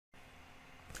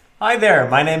Hi there,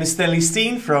 my name is Stanley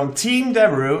Steen from Team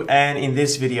Deberoo, and in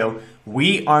this video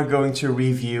we are going to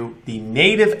review the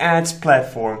native ads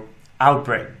platform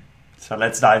Outbrain. So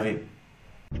let's dive in.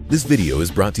 This video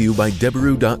is brought to you by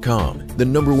Deberoo.com, the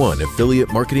 #1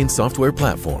 affiliate marketing software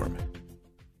platform.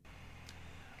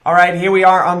 Alright, here we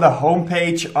are on the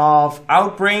homepage of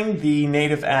Outbrain, the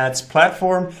native ads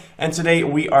platform, and today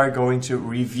we are going to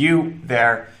review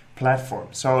their platform.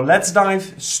 So let's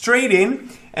dive straight in.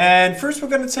 And first we're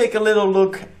going to take a little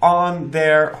look on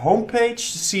their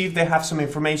homepage to see if they have some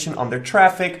information on their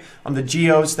traffic, on the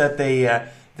geos that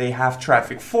they have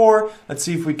traffic for. Let's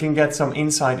see if we can get some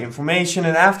inside information,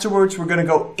 and afterwards we're going to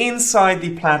go inside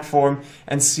the platform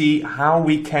and see how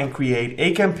we can create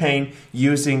a campaign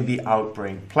using the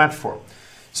Outbrain platform.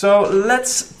 So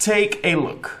let's take a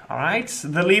look. All right,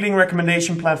 the leading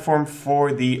recommendation platform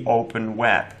for the open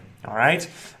web. All right,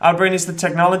 Outbrain is the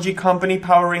technology company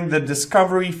powering the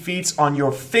discovery feeds on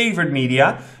your favorite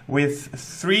media with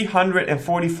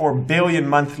 344 billion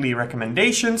monthly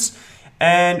recommendations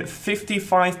and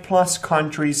 55 plus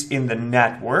countries in the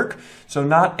network. So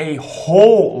not a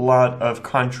whole lot of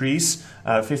countries.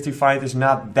 55 is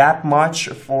not that much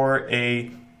for a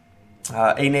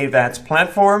native ads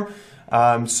platform.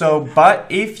 But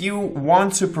if you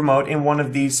want to promote in one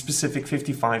of these specific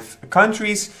 55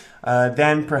 countries,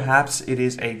 then perhaps it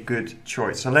is a good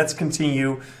choice. So let's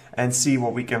continue and see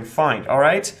what we can find. All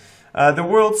right. The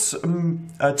world's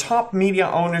top media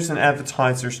owners and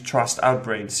advertisers trust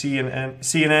Outbrain.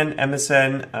 CNN,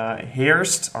 MSN,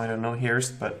 Hearst. I don't know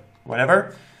Hearst, but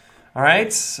whatever. All right.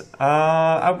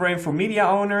 Outbrain for media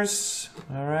owners.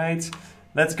 All right.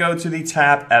 Let's go to the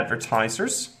tab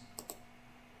Advertisers.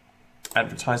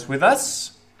 Advertise with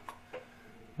us.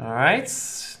 All right.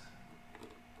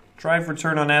 Drive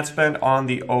return on ad spend on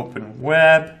the open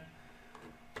web.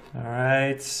 All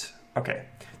right. Okay.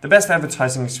 The best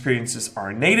advertising experiences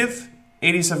are native.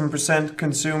 87%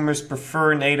 consumers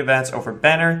prefer native ads over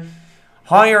banner.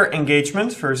 Higher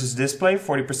engagement versus display,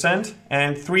 40%.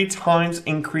 And 3 times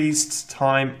increased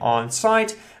time on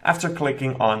site after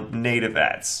clicking on native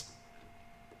ads.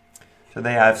 So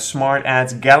they have Smart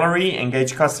Ads Gallery,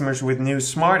 engage customers with new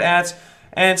smart ads,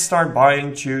 and start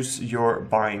buying, choose your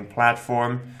buying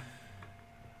platform.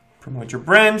 Promote your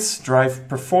brand, drive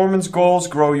performance goals,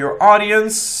 grow your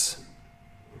audience.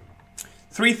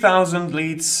 3,000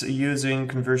 leads using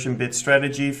conversion bid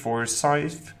strategy for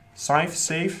safe,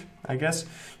 I guess.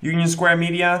 Union Square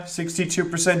Media,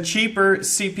 62% cheaper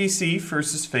CPC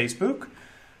versus Facebook.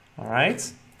 All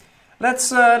right.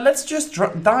 Let's just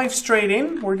dive straight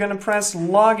in. We're going to press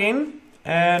login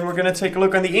and we're going to take a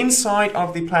look on the inside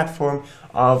of the platform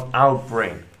of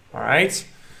Outbrain. All right.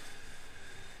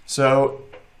 So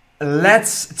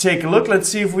let's take a look. Let's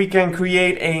see if we can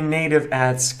create a native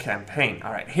ads campaign.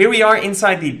 All right. Here we are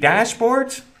inside the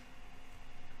dashboard.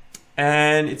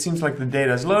 And it seems like the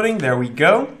data is loading. There we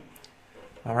go.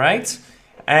 All right.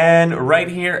 And right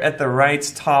here at the right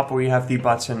top, we have the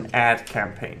button Add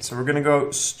Campaign. So we're going to go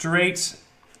straight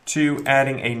to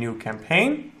adding a new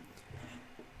campaign.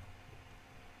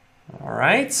 All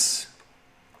right.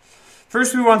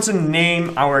 First, we want to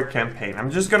name our campaign. I'm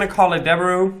just going to call it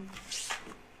Deberoo.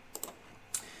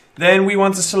 Then we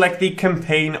want to select the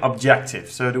campaign objective.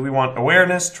 So do we want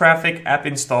awareness, traffic, app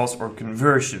installs, or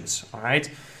conversions? All right.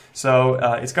 So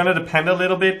it's going to depend a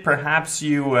little bit. Perhaps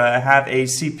you have a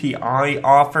CPI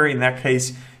offer. In that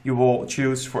case, you will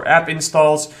choose for app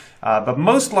installs. But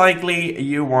most likely,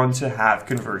 you want to have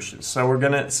conversions. So we're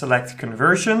going to select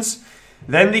conversions.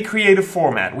 Then the creative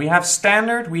format. We have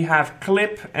standard, we have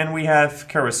clip, and we have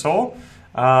carousel.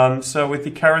 So with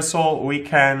the carousel, we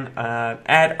can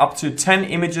add up to 10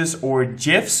 images or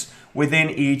GIFs within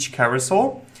each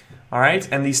carousel. All right,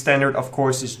 and the standard, of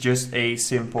course, is just a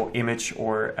simple image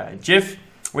or a GIF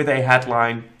with a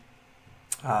headline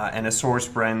and a source,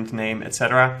 brand name,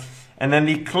 etc. And then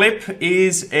the clip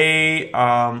is a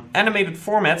animated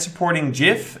format supporting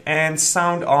GIF and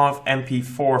sound off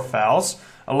MP4 files,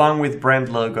 along with brand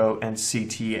logo and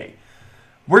CTA.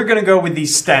 We're going to go with the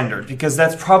standard because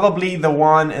that's probably the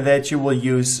one that you will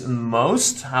use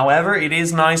most. However, it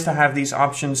is nice to have these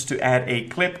options to add a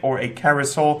clip or a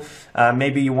carousel.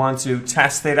 Maybe you want to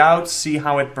test it out, see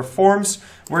how it performs.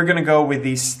 We're going to go with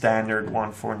the standard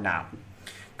one for now.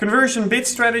 Conversion bid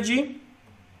strategy,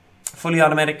 fully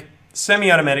automatic,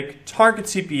 semi-automatic, target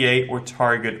CPA or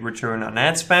target return on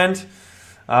ad spend.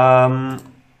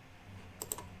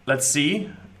 Let's see.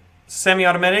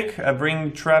 Semi-automatic,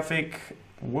 bring traffic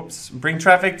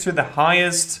to the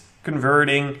highest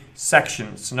converting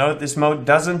sections. Note this mode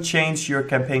doesn't change your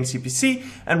campaign CPC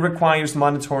and requires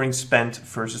monitoring spend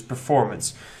versus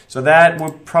performance. So that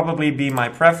would probably be my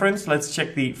preference. Let's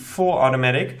check the full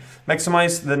automatic.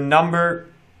 Maximize the number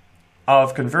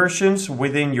of conversions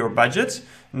within your budget.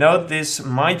 Note this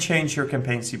might change your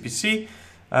campaign CPC.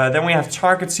 Then we have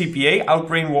target CPA.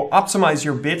 Outbrain will optimize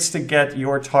your bids to get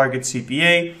your target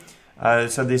CPA.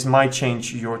 So this might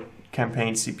change your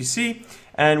campaign CPC.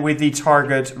 And with the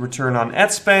target return on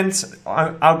ad spend,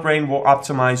 Outbrain will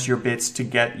optimize your bids to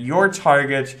get your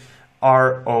target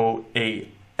ROAS.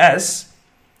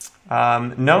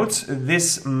 Note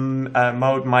this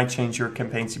mode might change your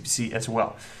campaign CPC as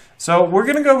well. So we're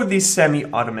going to go with the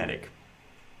semi-automatic.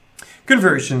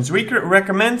 Conversions. We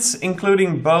recommend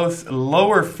including both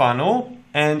lower funnel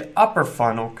and upper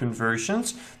funnel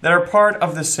conversions that are part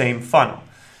of the same funnel.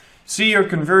 See your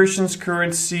conversions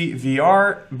current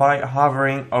CVR by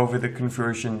hovering over the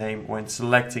conversion name when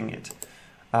selecting it.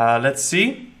 Let's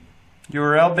see.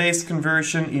 URL-based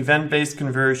conversion, event-based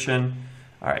conversion.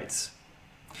 All right.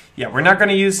 Yeah, we're not going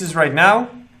to use this right now.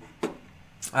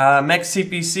 Max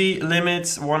CPC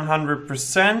limits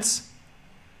 100%.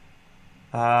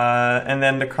 And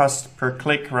then the cost per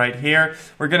click right here.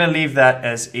 We're going to leave that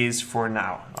as is for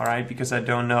now. All right, because I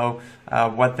don't know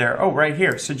what they're... Oh, right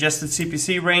here. Suggested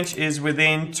CPC range is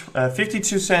within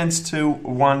 52 cents to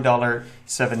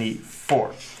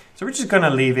 $1.74. So we're just going to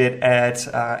leave it at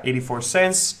 84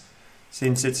 cents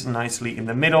since it's nicely in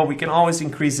the middle. We can always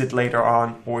increase it later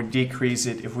on or decrease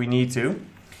it if we need to.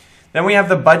 Then we have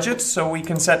the budget. So we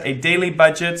can set a daily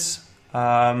budget.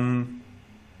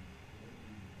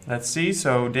 Let's see,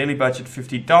 so daily budget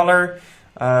 $50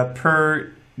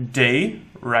 per day,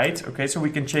 right? Okay, so we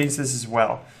can change this as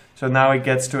well. So now it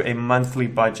gets to a monthly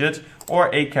budget or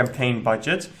a campaign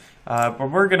budget. But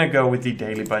we're going to go with the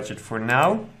daily budget for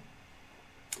now.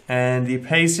 And the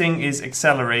pacing is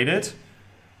accelerated.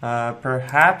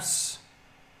 Perhaps,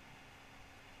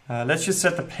 let's just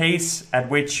set the pace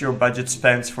at which your budget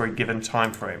spends for a given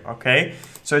time frame, okay?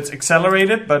 So it's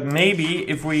accelerated, but maybe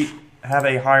if we have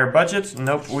a higher budget,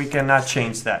 nope, we cannot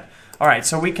change that. All right,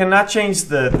 so we cannot change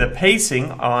the pacing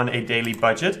on a daily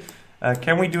budget.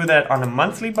 Can we do that on a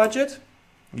monthly budget?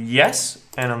 Yes,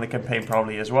 and on the campaign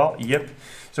probably as well. Yep.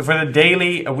 So for the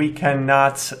daily, we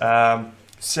cannot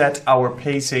set our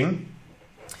pacing.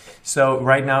 So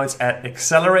right now it's at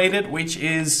accelerated, which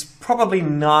is probably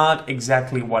not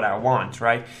exactly what I want,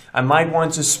 right? I might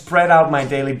want to spread out my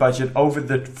daily budget over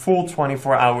the full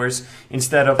 24 hours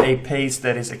instead of a pace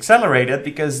that is accelerated,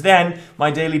 because then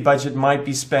my daily budget might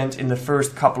be spent in the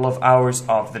first couple of hours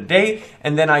of the day,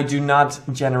 and then I do not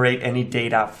generate any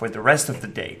data for the rest of the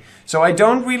day. So I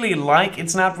don't really like,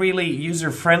 it's not really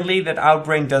user-friendly that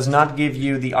Outbrain does not give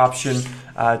you the option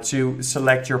to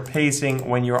select your pacing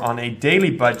when you're on a daily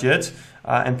budget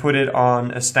and put it on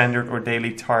a standard or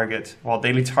daily target. Well,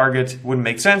 daily target wouldn't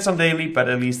make sense on daily, but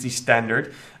at least the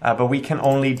standard. But we can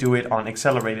only do it on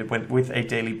accelerated with a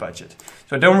daily budget.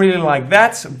 So I don't really like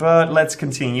that, but let's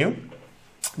continue.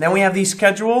 Then we have the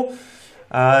schedule.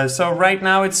 So right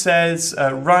now it says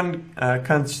run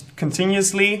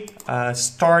continuously.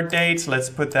 Start date, let's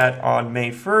put that on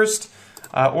May 1st.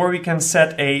 Or we can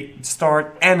set a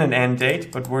start and an end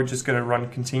date, but we're just going to run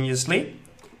continuously,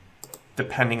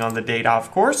 depending on the data,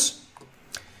 of course.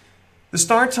 The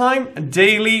start time,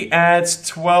 daily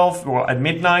at at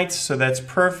midnight, so that's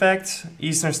perfect.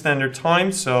 Eastern Standard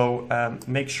Time, so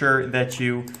make sure that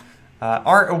you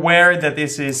are aware that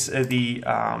this is the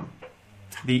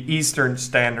Eastern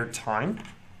Standard Time.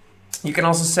 You can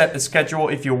also set a schedule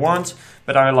if you want,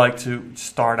 but I like to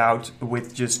start out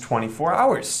with just 24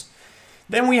 hours.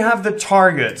 Then we have the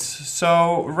targets.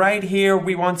 So right here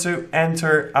we want to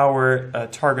enter our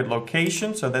target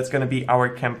location. So that's going to be our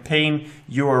campaign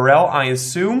URL, I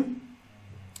assume.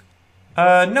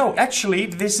 No, actually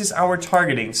this is our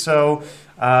targeting. So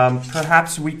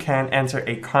perhaps we can enter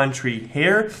a country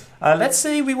here. Let's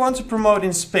say we want to promote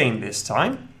in Spain this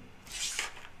time.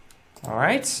 All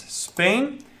right,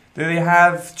 Spain. Do they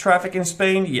have traffic in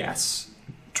Spain? Yes.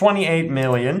 28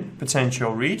 million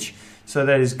potential reach. So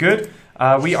that is good.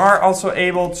 We are also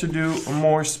able to do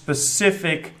more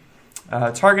specific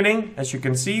targeting. As you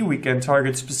can see, we can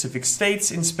target specific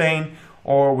states in Spain,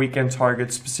 or we can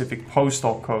target specific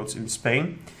postal codes in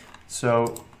Spain.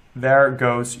 So there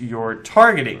goes your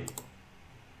targeting.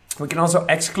 We can also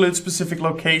exclude specific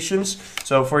locations.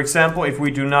 So for example, if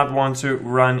we do not want to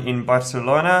run in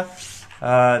Barcelona,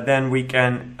 then we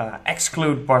can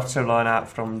exclude Barcelona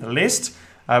from the list.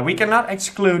 We cannot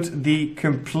exclude the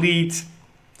complete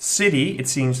city, it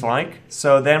seems like.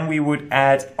 So then we would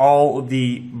add all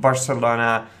the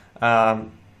Barcelona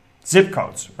zip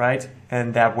codes, right?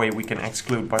 And that way we can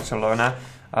exclude Barcelona.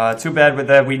 Too bad with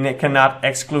that we cannot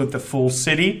exclude the full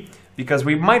city, because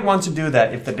we might want to do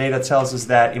that if the data tells us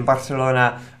that in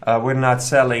Barcelona we're not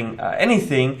selling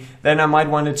anything, then I might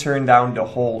want to turn down the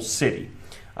whole city.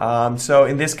 So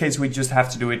in this case we just have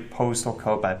to do it postal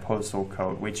code by postal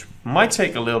code, which might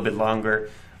take a little bit longer,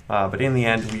 but in the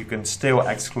end you can still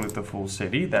exclude the full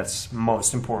city. That's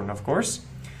most important, of course.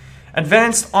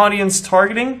 Advanced audience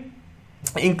targeting.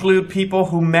 Include people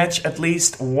who match at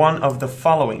least one of the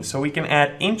following. So we can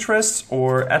add interests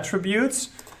or attributes.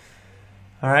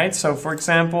 All right, so for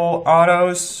example,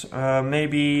 autos,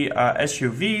 maybe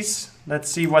SUVs. Let's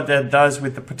see what that does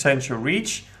with the potential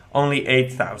reach. Only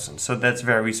 8,000, so that's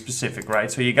very specific, right?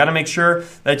 So you got to make sure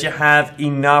that you have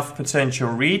enough potential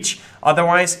reach.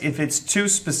 Otherwise, if it's too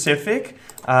specific,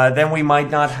 then we might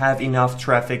not have enough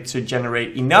traffic to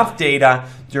generate enough data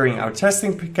during our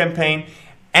testing campaign.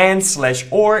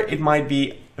 Or it might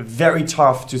be very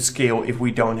tough to scale if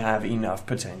we don't have enough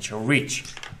potential reach.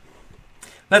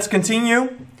 Let's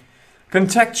continue.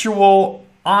 Contextual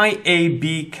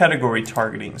IAB category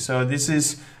targeting. So this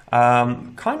is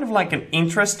kind of like an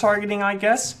interest targeting, I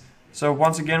guess. So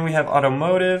once again, we have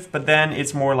automotive, but then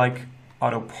it's more like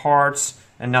auto parts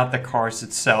and not the cars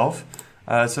itself.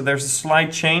 So there's a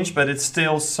slight change, but it's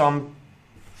still some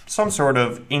sort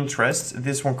of interest.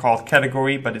 This one called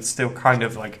category, but it's still kind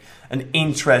of like an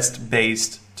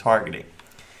interest-based targeting.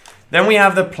 Then we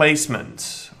have the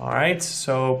placement. All right,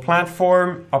 so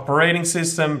platform, operating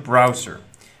system, browser.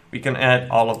 We can add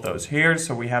all of those here.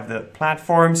 So we have the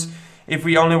platforms. If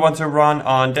we only want to run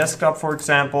on desktop, for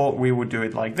example, we would do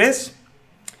it like this.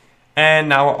 And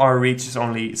now our reach is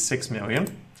only 6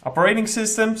 million. Operating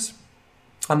systems.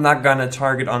 I'm not gonna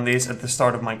target on this at the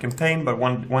start of my campaign, but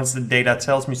once the data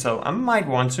tells me so, I might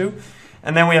want to.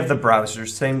 And then we have the browsers.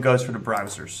 Same goes for the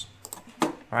browsers.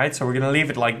 All right, so we're gonna leave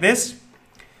it like this.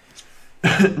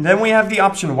 Then we have the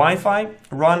option Wi-Fi.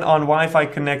 Run on Wi-Fi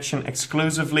connection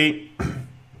exclusively.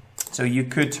 So you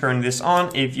could turn this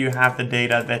on if you have the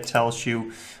data that tells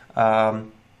you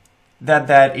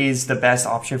that is the best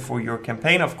option for your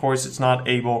campaign. Of course, it's not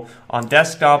able on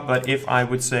desktop, but if I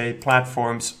would say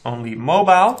platforms only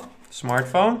mobile,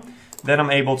 smartphone, then I'm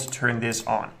able to turn this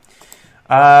on.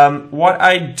 What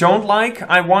I don't like,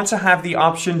 I want to have the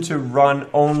option to run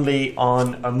only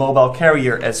on a mobile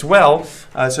carrier as well.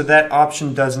 So that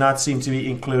option does not seem to be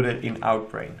included in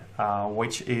Outbrain,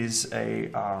 which is a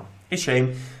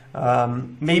shame.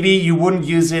 Maybe you wouldn't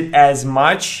use it as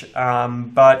much,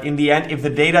 but in the end, if the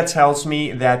data tells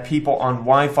me that people on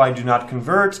Wi-Fi do not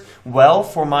convert well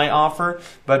for my offer,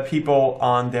 but people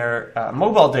on their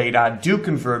mobile data do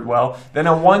convert well, then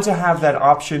I want to have that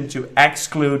option to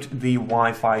exclude the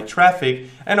Wi-Fi traffic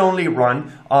and only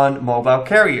run on mobile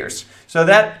carriers. So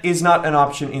that is not an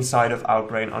option inside of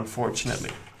Outbrain,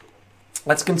 unfortunately.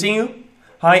 Let's continue.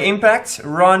 High impact,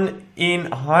 run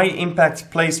in high impact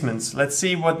placements. Let's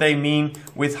see what they mean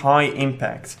with high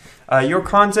impact. Your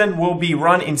content will be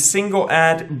run in single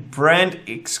ad brand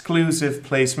exclusive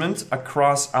placement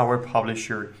across our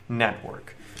publisher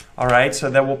network. All right, so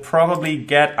that will probably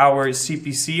get our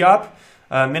CPC up.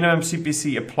 Minimum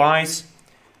CPC applies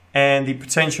and the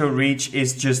potential reach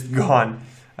is just gone.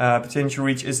 Potential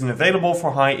reach isn't available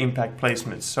for high impact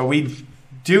placements. So we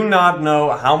do not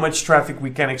know how much traffic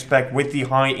we can expect with the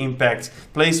high impact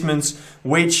placements,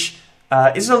 which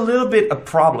is a little bit a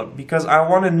problem because I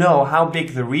want to know how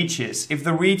big the reach is. If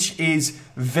the reach is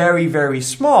very, very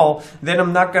small, then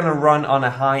I'm not going to run on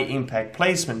a high impact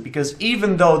placement, because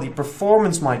even though the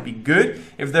performance might be good,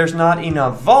 if there's not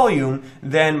enough volume,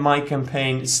 then my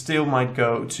campaign still might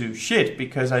go to shit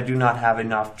because I do not have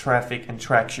enough traffic and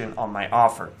traction on my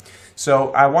offer.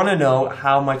 So I want to know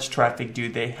how much traffic do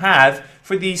they have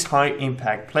for these high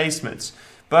impact placements.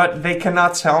 But they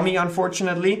cannot tell me,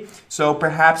 unfortunately. So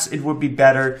perhaps it would be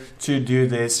better to do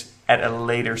this at a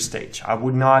later stage. I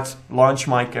would not launch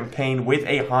my campaign with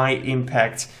a high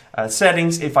impact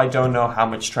settings if I don't know how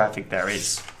much traffic there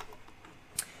is.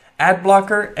 Ad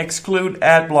blocker, exclude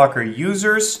ad blocker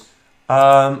users.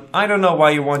 I don't know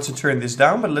why you want to turn this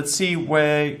down, but let's see what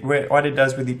it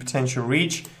does with the potential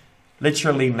reach.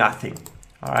 Literally nothing.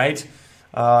 All right.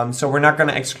 So we're not going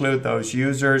to exclude those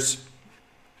users.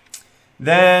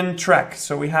 Then track.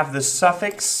 So we have the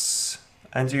suffix.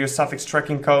 Enter your suffix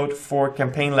tracking code for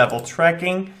campaign level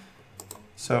tracking.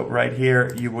 So right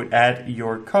here you would add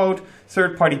your code.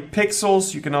 Third-party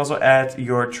pixels. You can also add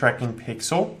your tracking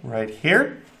pixel right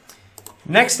here.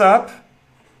 Next up,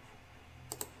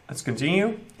 let's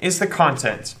continue, is the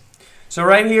content. So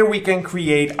right here we can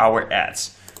create our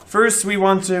ads. First, we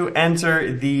want to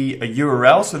enter the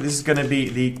URL. So this is going to be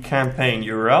the campaign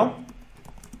URL.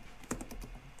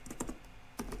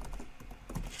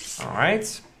 All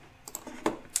right.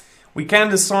 We can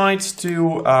decide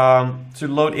to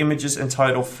load images and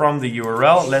title from the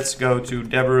URL. Let's go to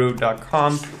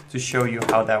Deberoo.com to show you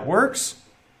how that works.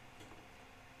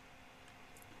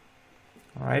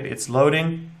 All right, it's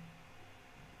loading.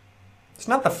 It's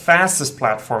not the fastest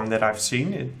platform that I've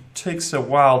seen. It takes a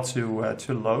while to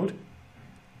load.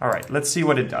 All right, let's see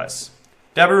what it does.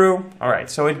 Deberoo. All right,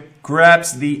 so it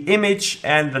grabs the image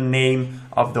and the name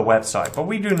of the website, but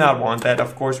we do not want that.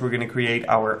 Of course, we're going to create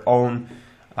our own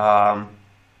ads.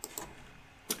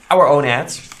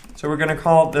 So we're going to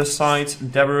call the site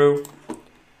Deberoo.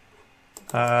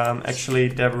 Actually,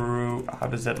 Deberoo. How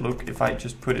does that look if I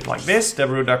just put it like this?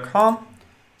 Deberoo.com.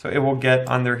 So it will get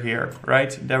under here, right?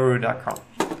 Deberoo.com.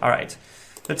 All right.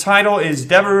 The title is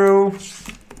Deberoo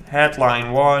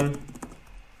Headline 1.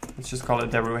 Let's just call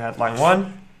it Deberoo Headline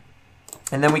 1.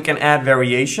 And then we can add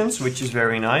variations, which is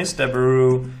very nice.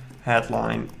 Deberoo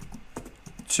Headline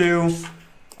 2.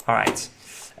 All right.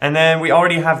 And then we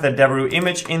already have the Deberoo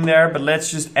image in there, but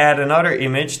let's just add another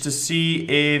image to see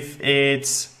if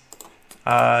it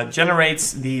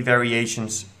generates the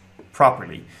variations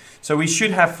properly. So we should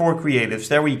have 4 creatives.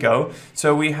 There we go.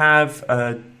 So we have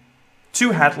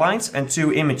 2 headlines and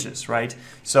 2 images, right?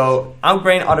 So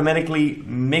Outbrain automatically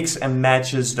mix and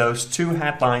matches those 2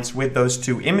 headlines with those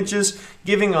 2 images,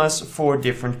 giving us 4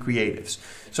 different creatives.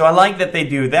 So I like that they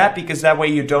do that, because that way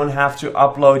you don't have to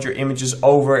upload your images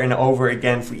over and over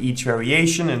again for each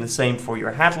variation, and the same for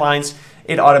your headlines.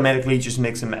 It automatically just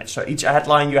mix and match. So each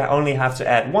headline you only have to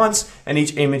add once, and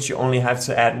each image you only have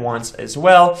to add once as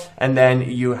well. And then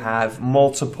you have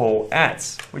multiple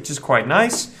ads, which is quite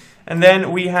nice. And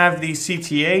then we have the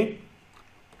CTA.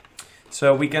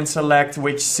 So we can select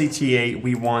which CTA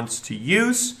we want to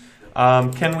use.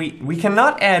 We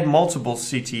cannot add multiple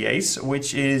CTAs,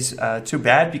 which is too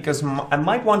bad, because I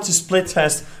might want to split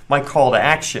test my call to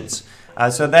actions.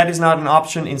 So that is not an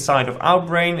option inside of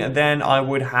Outbrain. Then I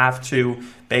would have to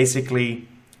basically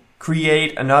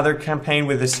create another campaign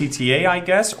with a CTA, I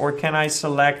guess. Or can I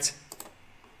select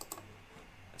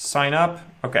sign up?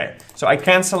 Okay, so I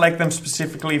can select them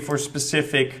specifically for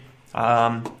specific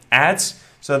ads.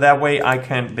 So that way I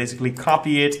can basically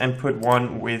copy it and put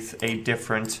one with a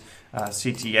different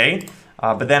CTA.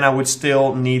 But then I would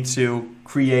still need to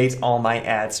create all my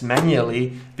ads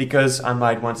manually, because I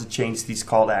might want to change these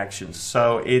call to actions.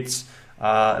 So it's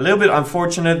a little bit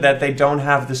unfortunate that they don't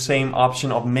have the same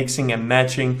option of mixing and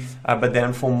matching, but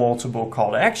then for multiple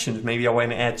call to actions. Maybe I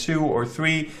want to add 2 or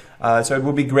 3. So it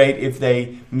would be great if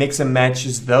they mix and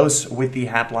matches those with the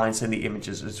headlines and the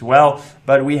images as well.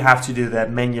 But we have to do that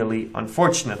manually,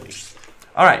 unfortunately.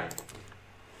 All right.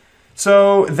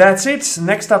 So that's it.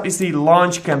 Next up is the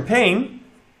launch campaign.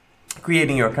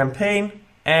 Creating your campaign.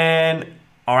 And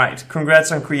all right,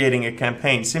 congrats on creating a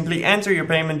campaign. Simply enter your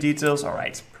payment details. All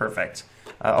right, perfect.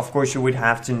 Of course, you would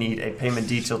have to need a payment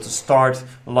detail to start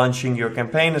launching your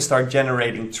campaign and start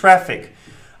generating traffic.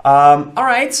 All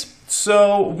right,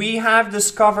 so we have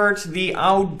discovered the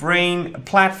Outbrain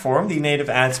platform, the native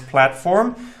ads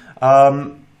platform.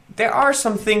 There are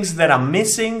some things that I'm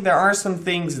missing. There are some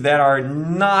things that are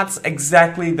not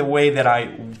exactly the way that I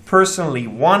personally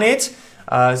want it.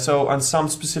 So on some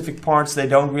specific parts, they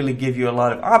don't really give you a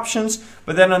lot of options.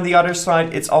 But then on the other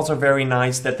side, it's also very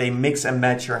nice that they mix and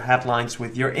match your headlines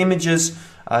with your images.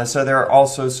 So there are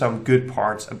also some good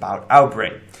parts about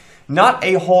Outbrain. Not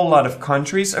a whole lot of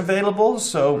countries available,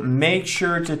 so make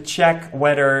sure to check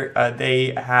whether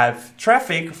they have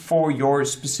traffic for your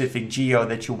specific geo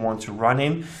that you want to run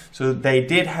in. So they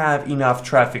did have enough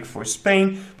traffic for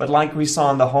Spain, but like we saw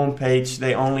on the homepage,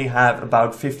 they only have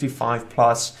about 55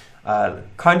 plus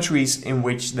countries in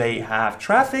which they have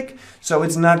traffic. So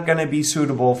it's not going to be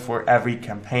suitable for every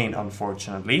campaign,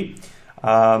 unfortunately.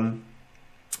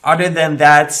 Other than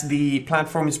that, the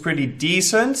platform is pretty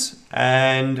decent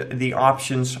and the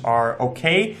options are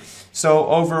okay. So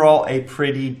overall, a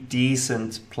pretty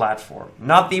decent platform.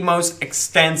 Not the most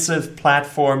extensive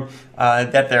platform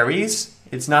that there is.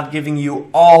 It's not giving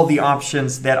you all the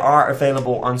options that are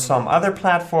available on some other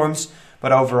platforms,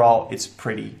 but overall, it's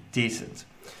pretty decent.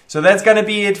 So that's going to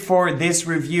be it for this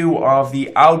review of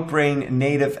the Outbrain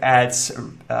native ads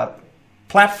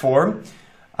platform.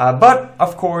 But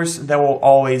of course, there will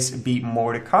always be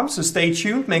more to come. So stay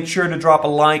tuned. Make sure to drop a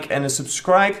like and a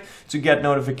subscribe to get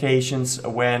notifications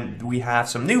when we have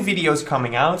some new videos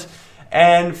coming out.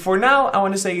 And for now, I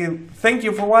want to say thank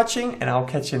you for watching, and I'll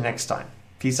catch you next time.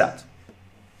 Peace out.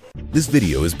 This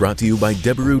video is brought to you by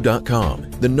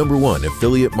Deberoo.com, the #1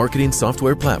 affiliate marketing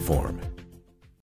software platform.